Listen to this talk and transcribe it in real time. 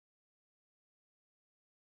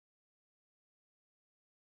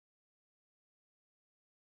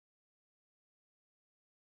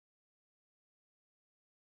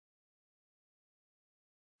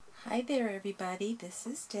Hi there everybody, this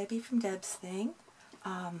is Debbie from Deb's Thing.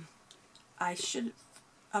 I should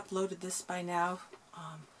have uploaded this by now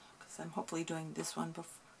because I'm hopefully doing this one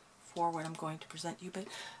before what I'm going to present you, but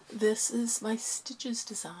this is my stitches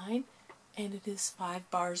design and it is 5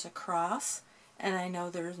 bars across, and I know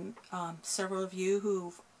there's several of you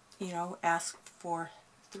who've asked for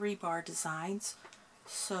 3-bar designs,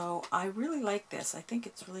 so I really like this. I think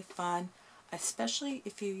it's really fun, especially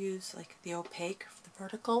if you use like the opaque for the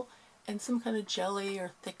vertical and some kind of jelly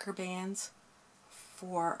or thicker bands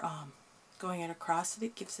for going it across it.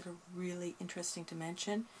 It gives it a really interesting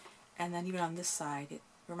dimension. And then even on this side it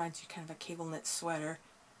reminds you kind of a cable knit sweater.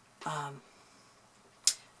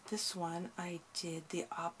 This one I did the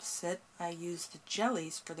opposite. I used the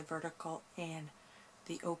jellies for the vertical and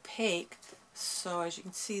the opaque, so as you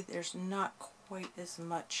can see there's not quite as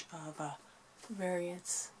much of a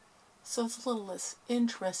variance. So it's a little less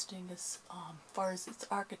interesting as far as its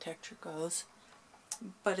architecture goes,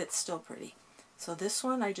 but it's still pretty. So this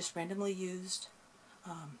one I just randomly used,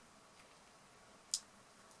 what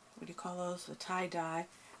do you call those, the tie-dye.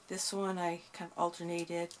 This one I kind of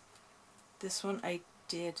alternated. This one I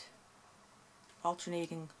did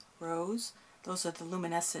alternating rows. Those are the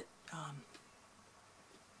luminescent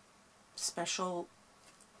specialty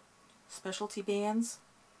bands,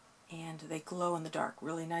 and they glow in the dark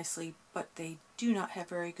really nicely, but they do not have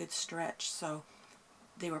very good stretch, so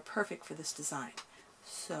they were perfect for this design.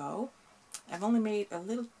 So I've only made a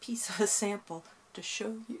little piece of a sample to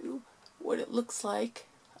show you what it looks like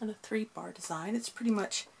on a 3-bar design. It's pretty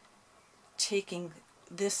much taking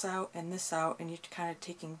this out, and you're kind of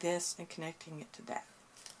taking this and connecting it to that.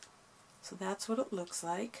 So that's what it looks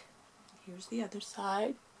like. Here's the other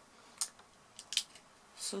side.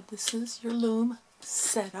 So this is your loom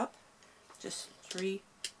setup. Just 3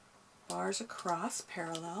 bars across,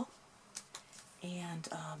 parallel. And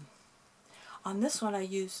on this one I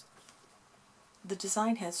used, the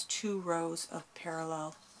design has 2 rows of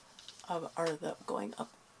parallel, going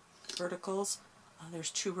up verticals.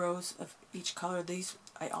 There's 2 rows of each color. These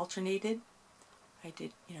I alternated. I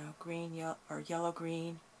did, green, yellow, or yellow,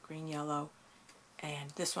 green, green, yellow.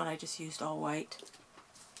 And this one I just used all white.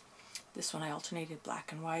 This one I alternated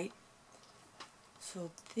black and white.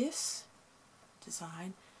 So this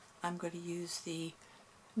design, I'm going to use the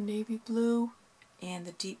navy blue and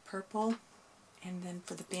the deep purple, and then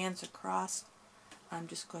for the bands across I'm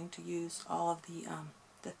just going to use all of the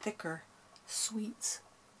thicker sweets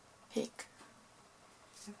pink.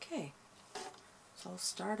 Okay, so I'll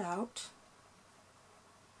start out,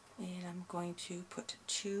 and I'm going to put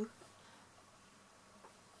 2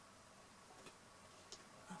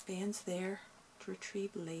 bands there to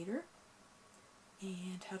retrieve later.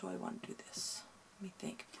 And how do I want to do this? Let me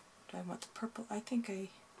think. Do I want the purple? I think I'm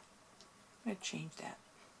going to change that.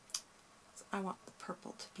 So I want the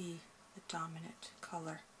purple to be the dominant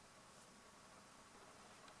color.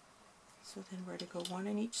 So then we're to go 1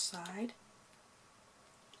 on each side.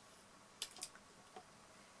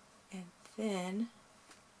 And then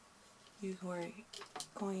you are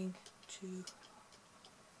going to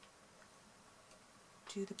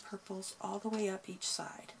do the purples all the way up each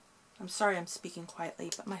side. I'm sorry I'm speaking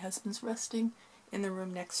quietly, but my husband's resting in the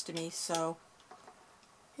room next to me, so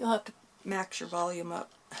you'll have to max your volume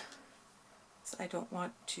up. So I don't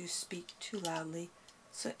want to speak too loudly.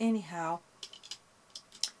 So anyhow,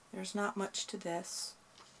 there's not much to this.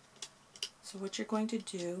 So what you're going to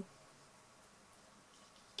do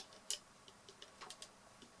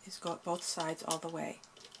is go up both sides all the way.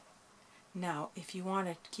 Now, if you want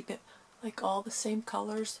to keep it like all the same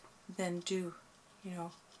colors, then do,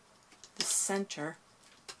 the center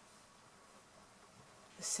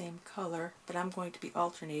the same color, but I'm going to be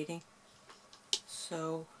alternating.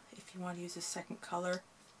 So if you want to use a second color,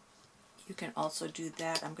 you can also do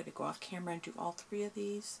that. I'm going to go off camera and do all 3 of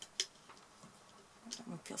these. That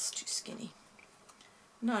one feels too skinny.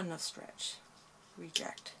 Not enough stretch.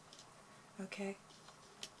 Reject. Okay,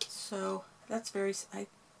 so that's I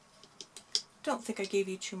don't think I gave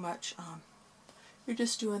you too much. You're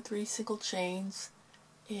just doing 3 single chains,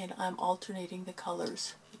 and I'm alternating the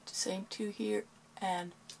colors. The same 2 here,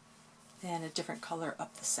 and then a different color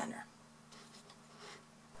up the center.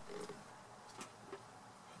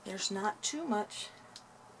 There's not too much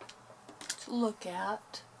to look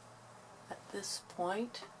at this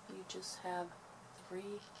point. You just have 3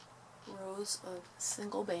 rows of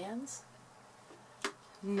single bands.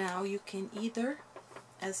 Now you can either,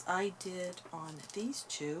 as I did on these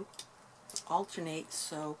 2, alternate,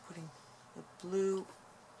 so putting the blue,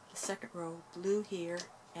 the second row blue here,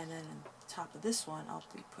 and then on top of this one I'll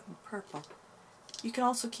be putting purple. You can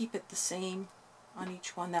also keep it the same on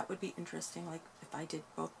each one. That would be interesting, like if I did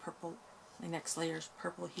both purple, the next layer is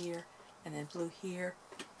purple here and then blue here.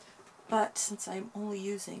 But since I'm only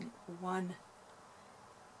using one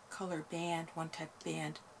color band, one type of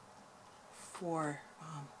band for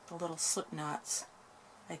the little slip knots,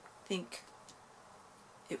 I think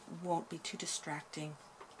it won't be too distracting.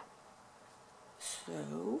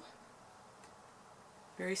 So,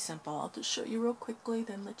 very simple. I'll just show you real quickly,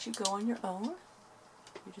 then let you go on your own.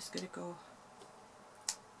 You're just going to go,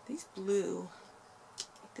 these blue,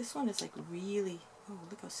 this one is like really, oh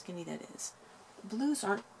look how skinny that is. Blues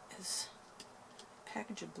aren't as,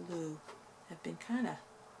 package of blue have been kind of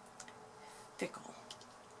fickle.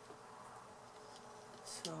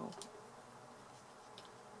 So,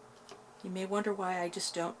 you may wonder why I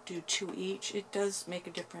just don't do 2 each. It does make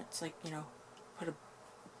a difference, like, you know, put a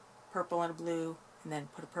purple and a blue, and then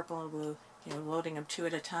put a purple and a blue, you know, loading them 2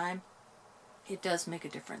 at a time. It does make a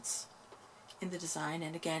difference in the design.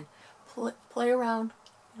 And again, play around,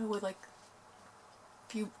 you know, with like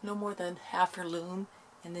no more than half your loom,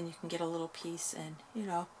 and then you can get a little piece, and you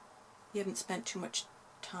know, you haven't spent too much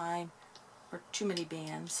time or too many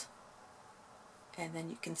bands, and then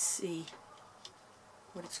you can see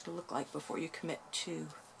what it's going to look like before you commit to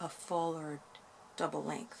a full or double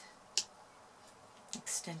length,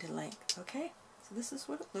 extended length. Okay, so this is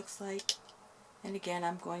what it looks like. And again,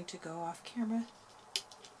 I'm going to go off camera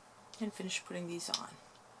and finish putting these on.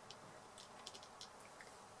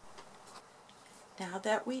 Now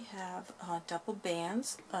that we have double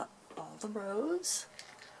bands up all the rows,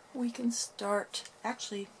 we can start,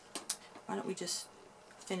 actually, why don't we just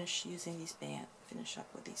finish using these bands, finish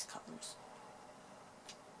up with these colors.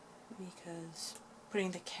 Because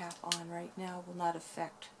putting the cap on right now will not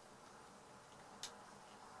affect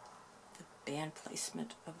the band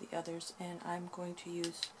placement of the others, and I'm going to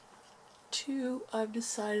use 2. I've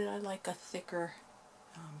decided I like a thicker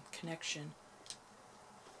connection,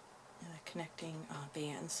 connecting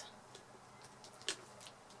bands.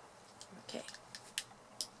 Okay,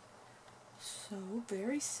 so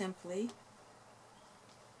very simply,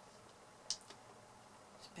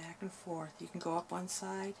 just back and forth. You can go up one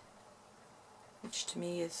side, which to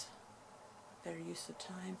me is a better use of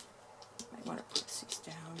time. Might want to put these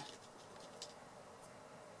down.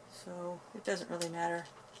 So it doesn't really matter.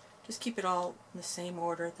 Just keep it all in the same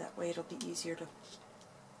order. That way it'll be easier to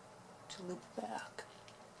loop back.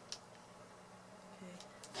 Okay.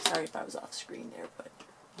 Sorry if I was off screen there, but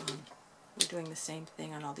we're doing the same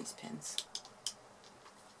thing on all these pins.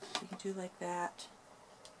 You can do like that,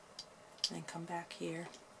 and then come back here.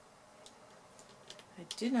 I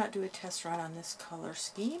did not do a test run on this color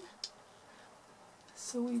scheme,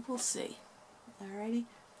 so we will see. Alrighty.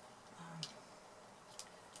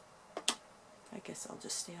 I guess I'll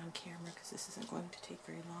just stay on camera because this isn't going to take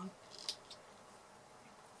very long.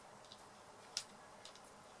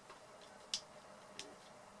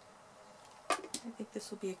 I think this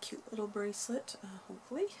will be a cute little bracelet,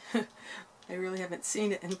 hopefully. I really haven't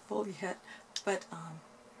seen it in full yet, but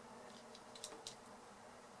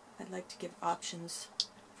I'd like to give options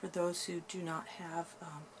for those who do not have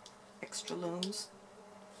extra looms,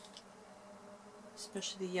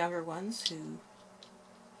 especially the younger ones who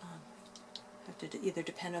have to either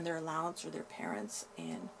depend on their allowance or their parents.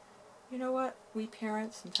 And you know what, we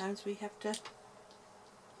parents, sometimes we have to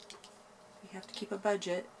keep a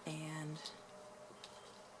budget, and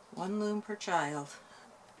 1 loom per child.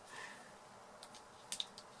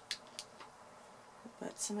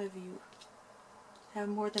 But some of you have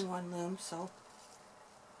more than 1 loom, so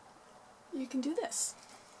you can do this.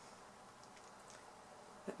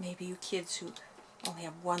 But maybe you kids who only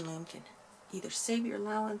have 1 loom can either save your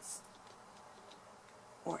allowance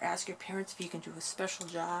or ask your parents if you can do a special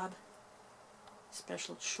job,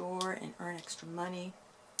 special chore, and earn extra money.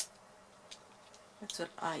 That's what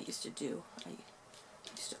I used to do. I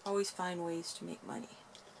used to always find ways to make money.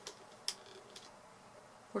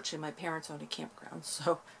 Fortunately, my parents owned a campground,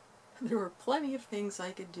 so there were plenty of things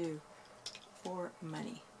I could do for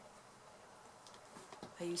money.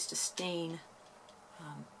 I used to stain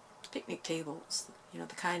picnic tables, you know,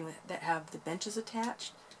 the kind that have the benches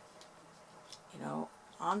attached, you know,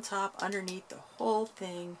 on top, underneath, the whole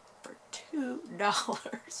thing for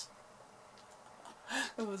 $2.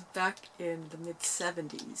 It was back in the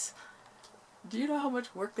mid-70s. Do you know how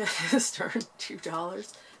much work that is to earn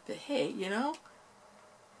 $2? But hey, you know,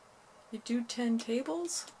 you do 10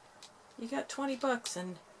 tables, you got 20 bucks,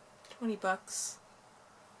 and 20 bucks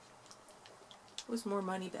was more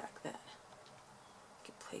money back then. You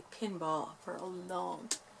could play pinball for a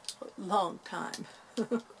long time.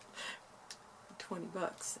 20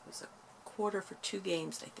 bucks. It was a quarter for 2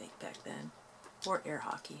 games, I think, back then. or air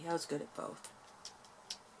hockey. I was good at both.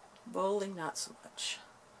 Bowling, not so much.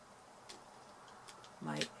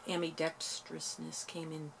 My ambidextrousness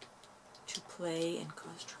came into play and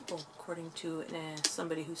caused trouble, according to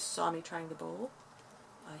somebody who saw me trying to bowl.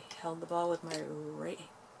 I held the ball with my right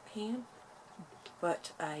hand,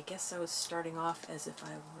 but I guess I was starting off as if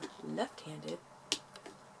I were left-handed.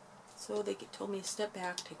 So they told me to step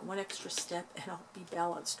back, take one extra step, and I'll be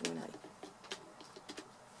balanced when I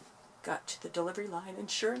got to the delivery line. And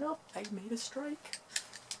sure enough, I made a strike.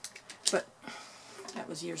 But that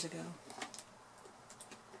was years ago.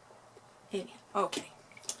 Anyhow, okay.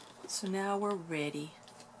 So now we're ready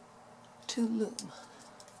to loom.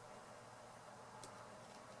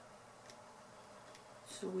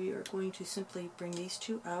 So we are going to simply bring these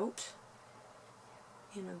two out.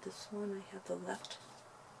 And on this one I have the left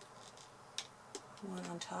one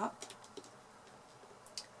on top.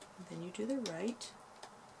 And then you do the right.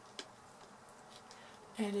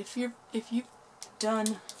 And if you've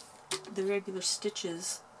done the regular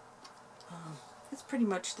stitches, it's pretty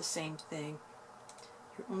much the same thing.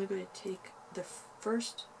 You're only going to take the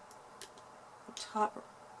top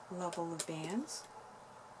level of bands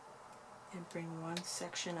and bring one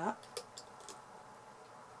section up.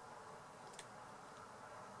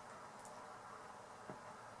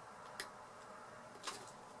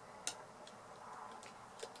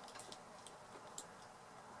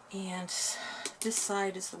 And this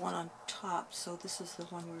side is the one on top, so this is the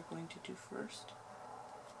one we're going to do first.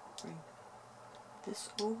 Bring this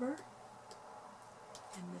over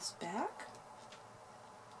and this back,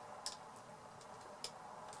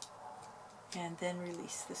 and then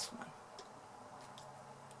release this one.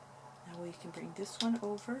 Now we can bring this one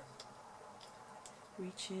over,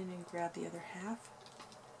 reach in and grab the other half,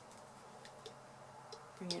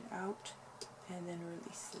 bring it out, and then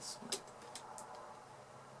release this one.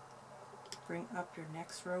 Bring up your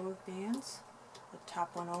next row of bands, the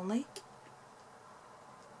top one only,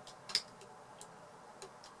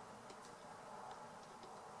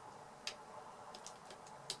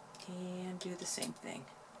 and do the same thing.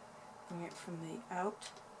 Bring it from the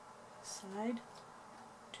outside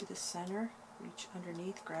to the center, reach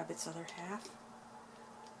underneath, grab its other half,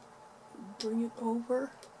 bring it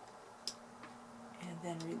over, and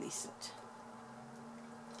then release it.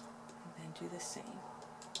 And then do the same.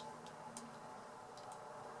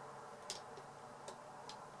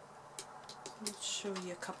 Let's show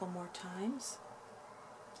you a couple more times.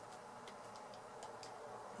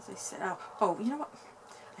 As I said, oh, you know what?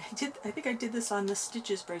 I think I did this on the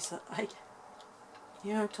Stitches bracelet. I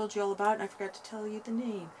told you all about it, and I forgot to tell you the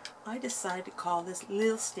name. I decided to call this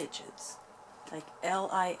LIL Stitches, like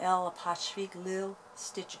L-I-L apostrophe LIL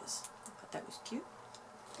Stitches. I thought that was cute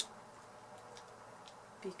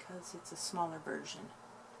because it's a smaller version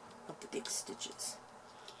of the big stitches.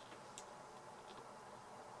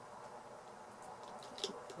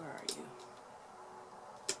 Where are you?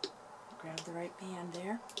 Grab the right band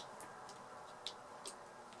there.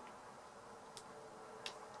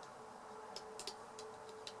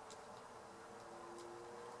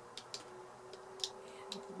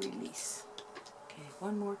 And release. Okay,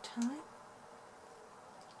 one more time.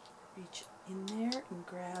 Reach in there and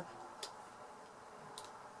grab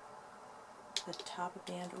the top of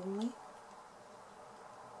band only.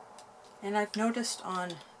 And I've noticed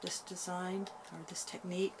on this design, or this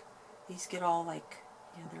technique, these get all like,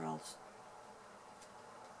 they're all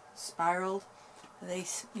spiraled. They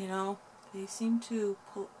seem to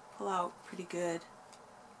pull out pretty good.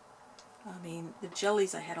 I mean, the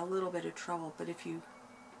jellies I had a little bit of trouble, but if you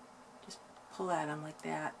just pull at them like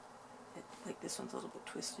that, like this one's a little bit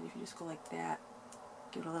twisted, if you just go like that,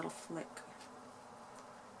 give it a little flick,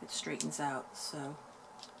 it straightens out. So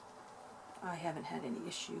I haven't had any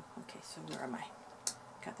issue. Okay, so where am I?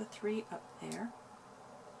 Got the 3 up there.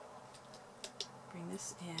 Bring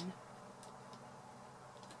this in.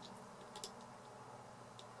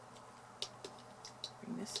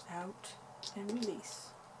 Bring this out and release.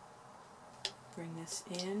 Bring this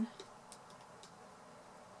in.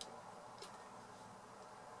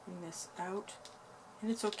 Bring this out. And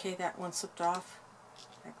it's okay that one slipped off.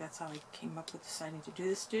 In fact, that's how I came up with deciding to do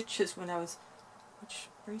this stitch, is when I was, which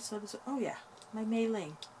bracelet is it? Oh yeah, my Mei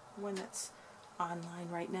Ling, the one that's online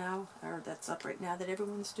right now, or that's up right now that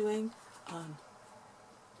everyone's doing.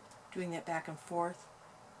 Doing that back and forth.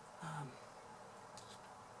 I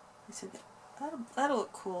said that'll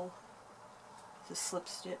look cool. It's a slip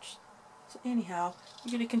stitch. So anyhow,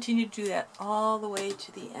 you're going to continue to do that all the way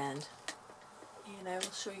to the end. And I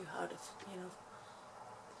will show you how to,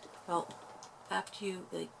 well, after you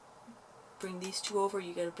bring these two over,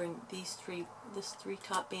 you got to bring this three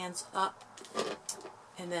top bands up,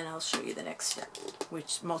 and then I'll show you the next step,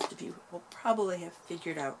 which most of you will probably have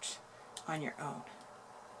figured out on your own.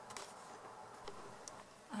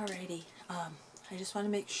 Alrighty, I just want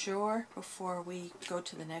to make sure before we go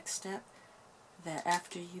to the next step that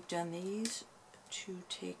after you've done these, to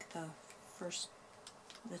take the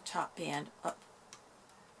top band up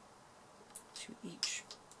to each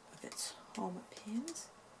of its home pins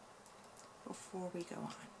before we go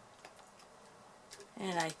on.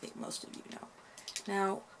 And I think most of you know.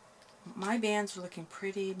 Now, my bands are looking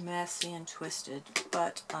pretty messy and twisted,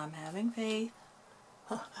 but I'm having faith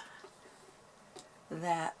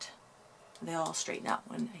that they'll all straighten out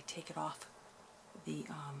when I take it off the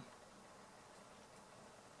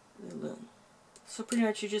loom. So pretty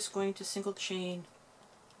much you're just going to single chain,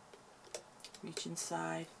 reach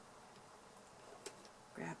inside,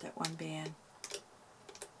 grab that one band,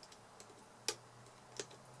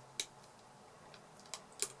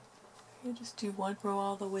 and just do one row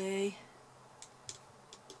all the way,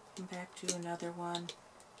 and back to another one.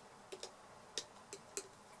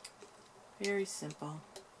 Very simple.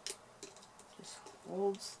 Just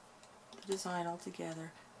holds the design all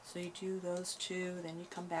together. So you do those two, then you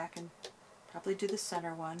come back and probably do the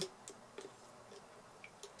center one.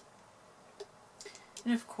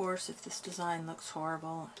 And of course, if this design looks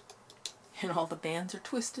horrible and all the bands are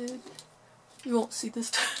twisted, you won't see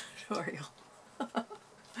this tutorial.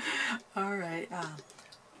 Alright,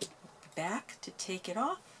 back to take it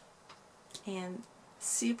off and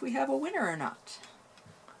see if we have a winner or not.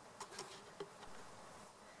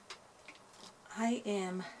 I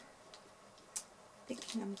am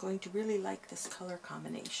thinking I'm going to really like this color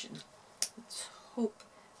combination. Let's hope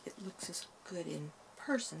it looks as good in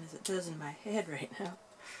person as it does in my head right now.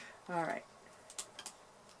 Alright.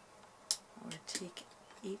 I'm going to take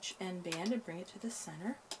each end band and bring it to the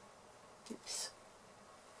center. Oops.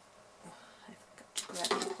 Oh, I forgot to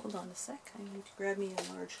grab it. Hold on a sec. I need to grab me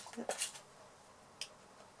a large clip.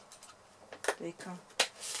 They come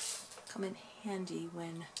in handy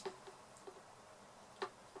when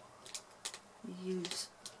you use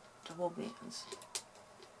double bands.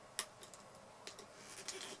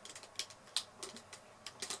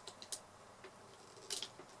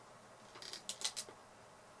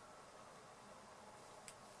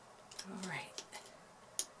 Alright,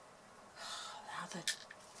 now the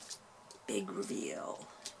big reveal.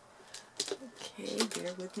 Okay,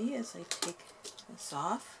 bear with me as I take this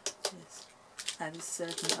off. As I've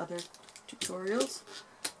said in other tutorials,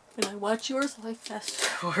 when I watch yours, I fast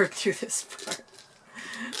forward through this part.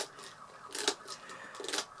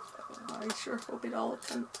 I sure hope it all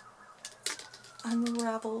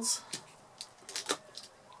unravels.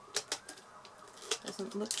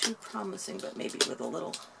 Doesn't look too promising, but maybe with a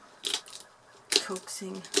little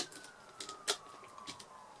coaxing,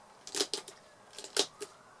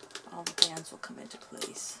 all the bands will come into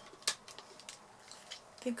place.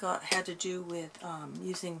 I think it had to do with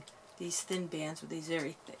using these thin bands with these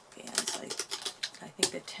very thick bands. I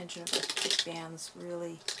think the tension of the thick bands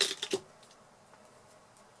really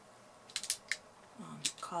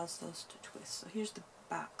cause those to twist. So here's the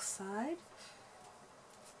back side.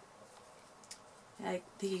 And I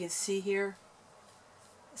think you can see here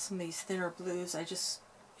some of these thinner blues. I just,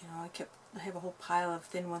 I have a whole pile of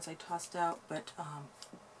thin ones I tossed out, but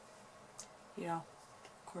of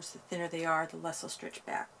course the thinner they are, the less they'll stretch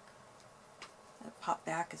back. That popped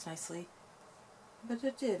back as nicely, but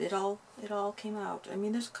it did. It all came out. I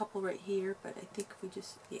mean, there's a couple right here, but I think if we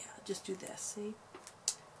just do this, see,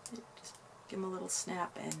 just give them a little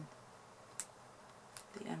snap and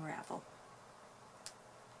they unravel.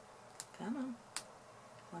 Come on.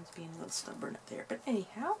 One's being a little stubborn up there, but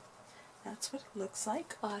anyhow, that's what it looks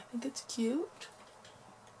like. I think it's cute.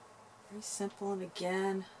 Very simple, and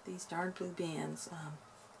again, these darn blue bands. I'm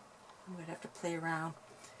going to have to play around.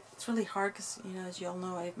 It's really hard because, as you all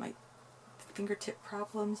know, I have my fingertip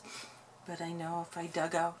problems, but I know if I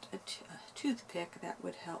dug out a toothpick, that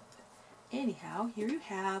would help. Anyhow, here you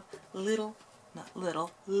have LIL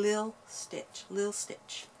Stitch.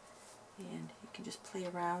 And you can just play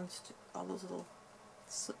around. All those little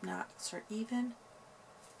slip knots are even.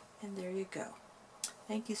 And there you go.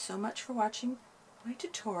 Thank you so much for watching my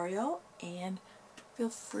tutorial, and feel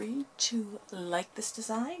free to like this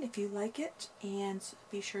design if you like it, and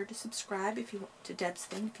be sure to subscribe if you want to Deb's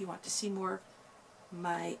Thing if you want to see more of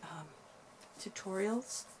my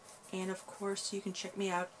tutorials. And of course, you can check me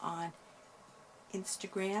out on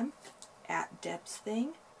Instagram at Deb's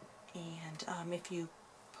Thing, and if you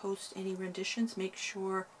post any renditions, make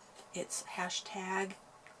sure it's hashtag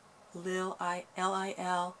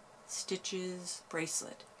LIL Stitches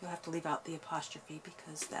bracelet. You'll have to leave out the apostrophe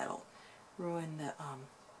because that'll ruin the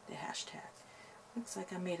hashtag. Looks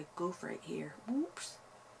like I made a goof right here. Oops.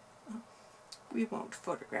 We won't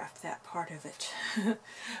photograph that part of it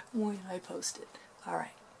when I post it.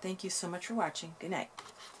 Alright, thank you so much for watching. Good night.